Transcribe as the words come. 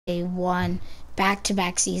1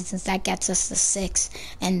 back-to-back seasons. That gets us to 6,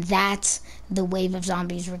 and that's the wave of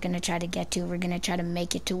zombies we're gonna try to get to. We're gonna try to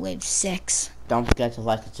make it to wave 6. Don't forget to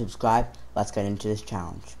like and subscribe. Let's get into this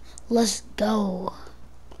challenge. Let's go.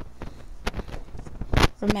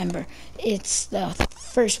 Remember, it's the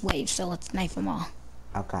first wave, so let's knife them all.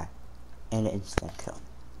 Okay. And instant kill.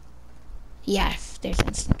 Yeah, if there's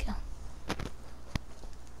instant kill.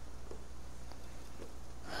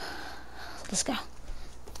 Let's go.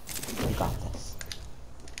 We got this.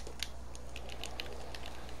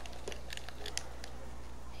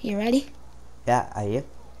 You ready? Yeah, are you?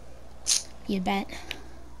 You bet.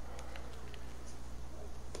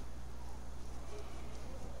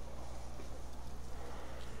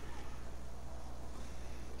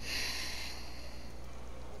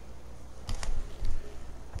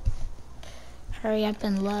 Hurry up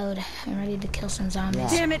and load. I'm ready to kill some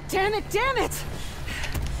zombies. Yeah. Damn it, damn it, damn it!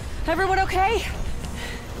 Everyone okay?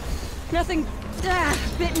 Nothing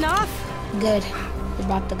bitten off? Good. You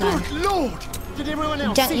bought the gun. Good Lord! Did everyone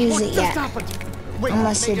else Don't see use what it just yet. happened? Wait,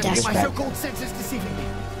 Unless you're maybe my desperate. so-called senses deceiving me.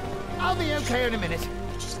 I'll be okay in a minute.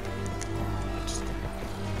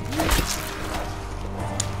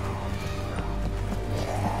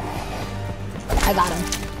 I got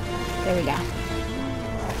him. There we go.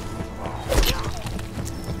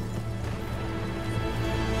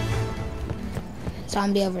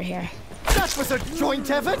 Zombie over here. That was a joint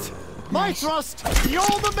effort. My thrust, your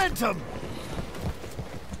momentum.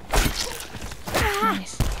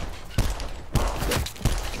 Nice.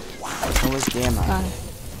 What was the ammo? Got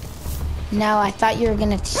him. No, I thought you were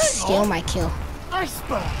gonna steal my kill.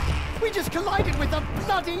 Iceberg. We just collided with a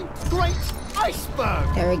bloody great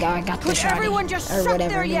iceberg. There we go. I got the Could shot. everyone just or shut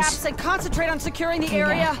whatever their it is. yaps and concentrate on securing the There you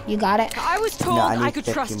go. area? You got it? I was told No, I need I could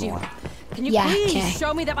 50 trust you. more. Can you Yeah, please okay.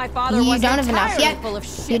 show me that my father You wasn't don't have enough entirely yet? full of You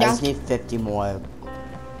shit? I don't? just need 50 more.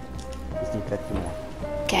 Just need 50 more.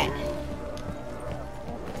 Okay.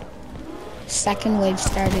 Second wave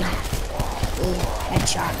started. Ooh,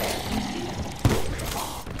 headshot.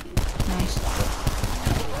 Nice.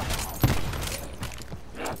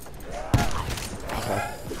 Okay,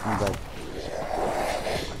 I'm good.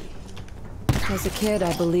 As a kid,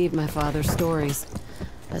 I believed my father's stories.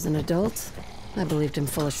 As an adult, I believed him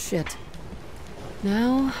full of shit.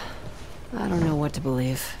 Now, I don't know what to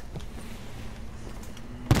believe.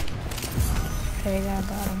 There you go, I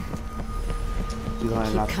got him. You want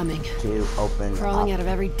Keep enough coming. to open Crawling up. out of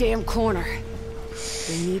every damn corner.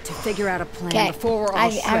 We need to figure out a plan Okay. before we're all I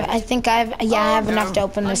shredded. think I have enough to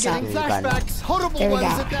open I'm this up. getting flashbacks, horrible There we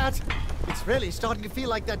ones go. at that. It's really starting to feel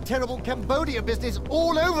like that terrible Cambodia business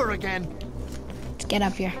all over again. Let's get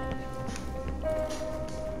up here.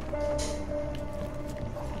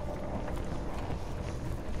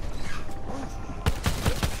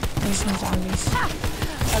 There's some zombies.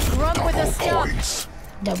 A grub with a stump.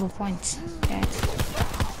 Double points. Okay.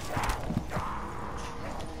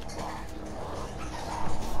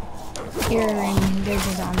 Here and there's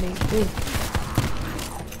a zombie. Ooh.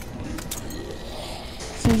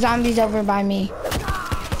 Some zombies over by me.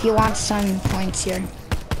 If you want some points here.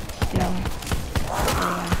 Get over.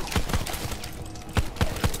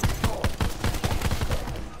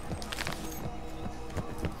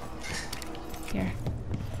 Here.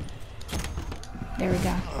 There we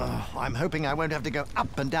go. I'm hoping I won't have to go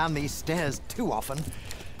up and down these stairs too often.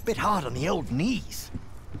 Bit hard on the old knees.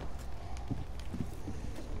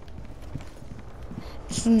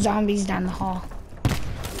 Some zombies down the hall.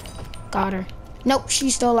 Got her. Nope,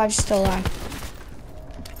 she's still alive, she's still alive.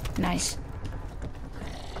 Nice.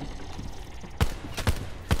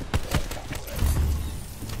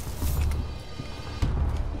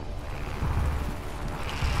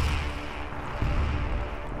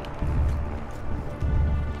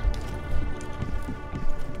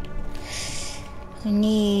 We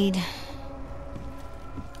need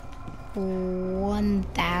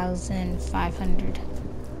 1,500.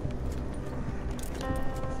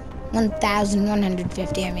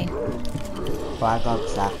 1,150, I mean. Well, I got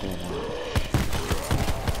exactly that.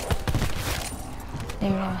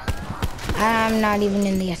 There we go. I'm not even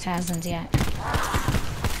in the thousands yet.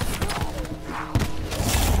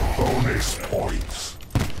 Bonus points.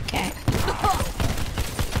 Okay.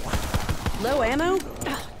 Low ammo?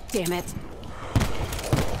 Oh, damn it.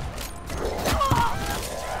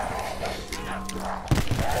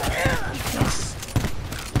 Yes.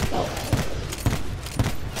 Go.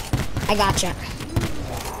 I gotcha.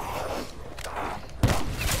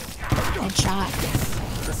 Headshot.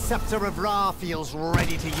 The scepter of Ra feels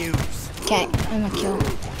ready to use. Okay, I'm gonna kill.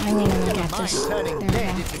 I'm gonna get Mine this. turning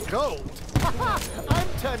There we lead go. into gold. I'm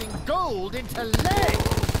turning gold into lead.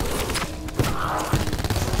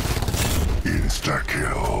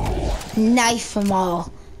 Insta-kill. Knife them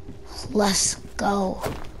all. Let's go.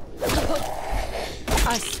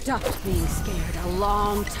 I stopped being scared a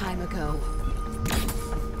long time ago.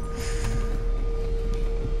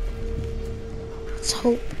 Let's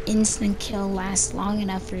hope instant kill lasts long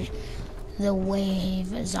enough for the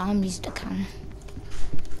wave of zombies to come.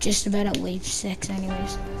 Just about at wave 6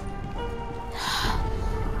 anyways.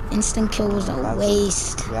 Instant kill was a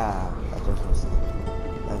waste. Yeah,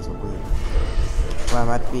 that's a weird. Well,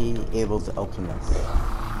 I might be able to open this.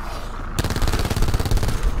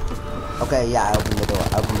 Okay, yeah, I opened the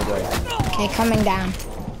door. Yeah. Okay, coming down.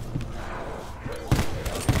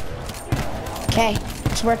 Okay,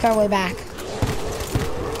 let's work our way back. You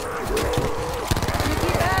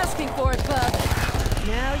keep asking for it, bub.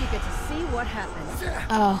 Now you get to see what happens.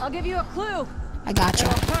 Oh, I'll give you a clue. I gotcha.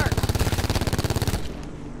 It'll hurt.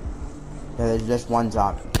 Yeah, there's just one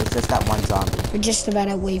zombie. It's just that one zombie. We're just about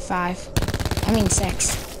at wave 5. I mean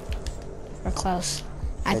 6. We're close.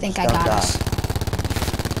 I think I got us.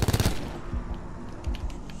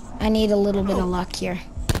 I need a little bit of luck here.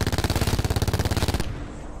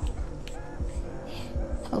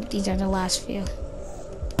 Hope these are the last few.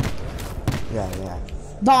 Yeah.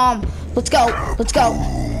 Bomb! Let's go! Let's go!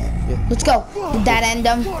 Yeah. Let's go! Did that end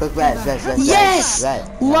them? Quick, red. Yes!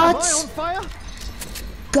 Red. Let's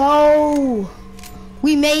go!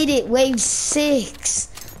 We made it! Wave 6!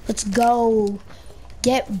 Let's go!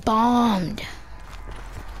 Get bombed!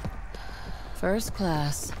 First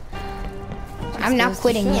class. I'm not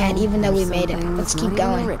quitting yet, even though we made it. Let's keep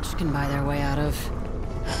going. The rich can buy their way out of.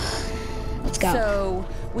 Let's go. So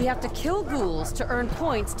we have to kill ghouls to earn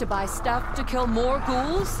points to buy stuff to kill more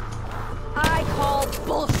ghouls? I call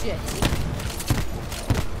bullshit.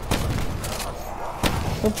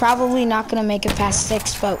 We're probably not gonna make it past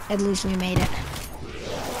 6, but at least we made it.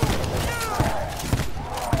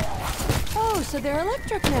 Oh, so they're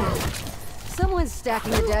electric now. Someone's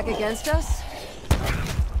stacking the deck against us.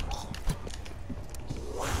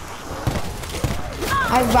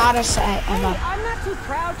 I bought us I'm not too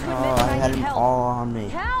proud to admit Oh, that I I had need them help. all on me.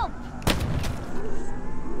 Help!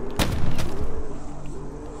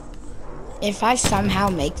 If I somehow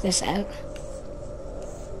make this out.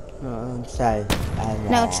 No, I'm sorry.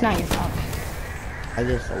 No, it's not your fault. I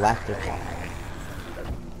just electrified.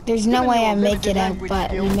 There's no way I make it out,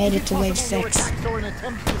 but we made it to wave 6.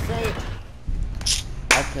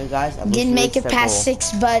 Okay, guys. Didn't make it past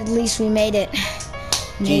 6, but at least we made it.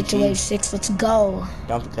 Made it to wave 6. Let's go.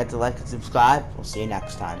 Don't forget to like and subscribe. We'll see you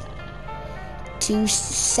next time. 2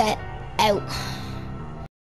 set out.